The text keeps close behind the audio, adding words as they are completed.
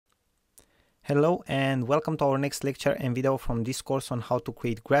Hello and welcome to our next lecture and video from this course on how to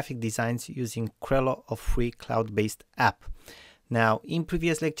create graphic designs using Crello, a free cloud-based app. Now, in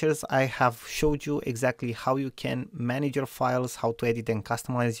previous lectures, I have showed you exactly how you can manage your files, how to edit and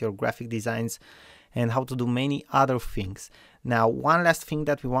customize your graphic designs, and how to do many other things. Now, one last thing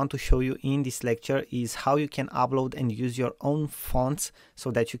that we want to show you in this lecture is how you can upload and use your own fonts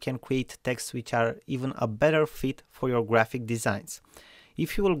so that you can create texts which are even a better fit for your graphic designs.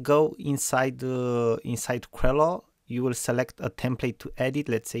 If you will go inside Crello, you will select a template to edit.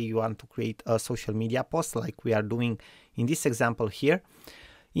 Let's say you want to create a social media post like we are doing in this example here.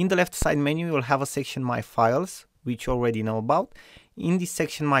 In the left side menu, you will have a section My Files, which you already know about. In this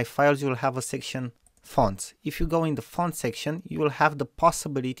section My Files, you will have a section Fonts. If you go in the font section, you will have the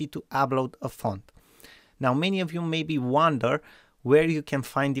possibility to upload a font. Now, many of you maybe wonder where you can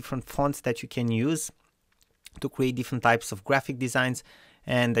find different fonts that you can use to create different types of graphic designs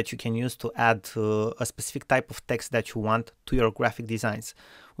and that you can use to add a specific type of text that you want to your graphic designs.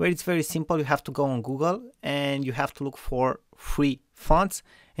 Where it's very simple, you have to go on Google and you have to look for free fonts,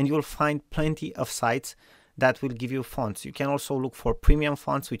 and you will find plenty of sites that will give you fonts. You can also look for premium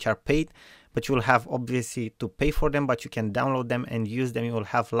fonts which are paid, but you will have obviously to pay for them, but you can download them and use them. You will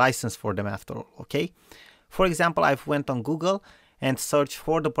have license for them after all, okay? For example, I've went on Google and search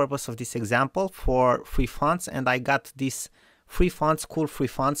for the purpose of this example for free fonts, and I got these free fonts, cool free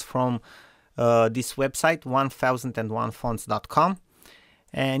fonts from this website 1001fonts.com,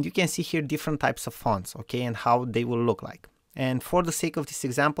 and you can see here different types of fonts, okay, and how they will look like. And for the sake of this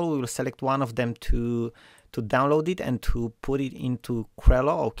example, we will select one of them to download it and to put it into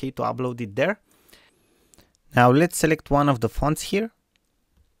Crello, okay, to upload it there. Now let's select one of the fonts here,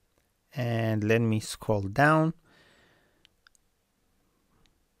 and let me scroll down.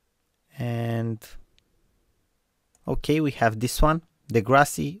 And okay, we have this one,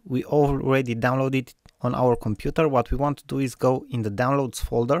 Degrassi. We already downloaded it on our computer. What we want to do is go in the downloads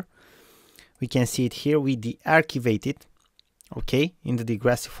folder. We can see it here. We dearchivate it, okay, in the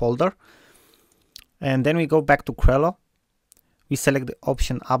Degrassi folder. And then we go back to Crello. We select the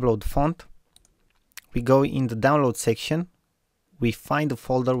option upload font. We go in the download section. We find the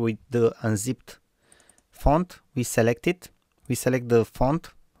folder with the unzipped font. We select it. We select the font.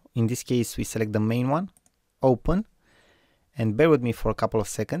 In this case, we select the main one, open, and bear with me for a couple of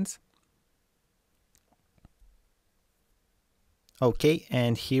seconds. Okay,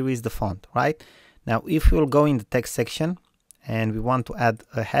 and here is the font, right? Now, if we will go in the text section and we want to add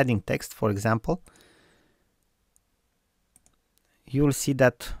a heading text, for example, you will see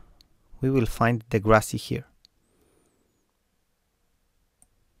that we will find Degrassi here.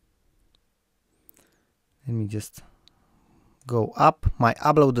 Let me just go up, my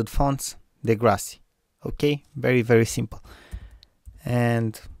uploaded fonts, Degrassi. Okay, very, very simple.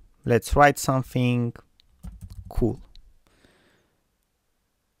 And let's write something cool.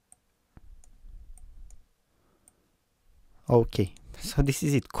 Okay, so this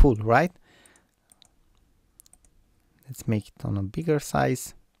is it, cool, right? Let's make it on a bigger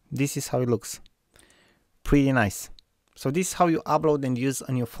size. This is how it looks. Pretty nice. So this is how you upload and use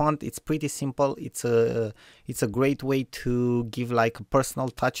a new font. It's pretty simple. It's a great way to give like a personal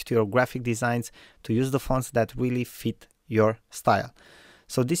touch to your graphic designs, to use the fonts that really fit your style.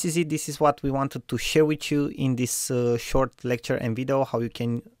 So this is it. This is what we wanted to share with you in this short lecture and video, how you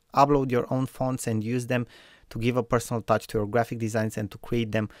can upload your own fonts and use them to give a personal touch to your graphic designs and to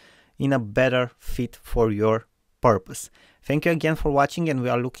create them in a better fit for your purpose. Thank you again for watching, and we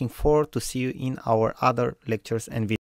are looking forward to see you in our other lectures and videos.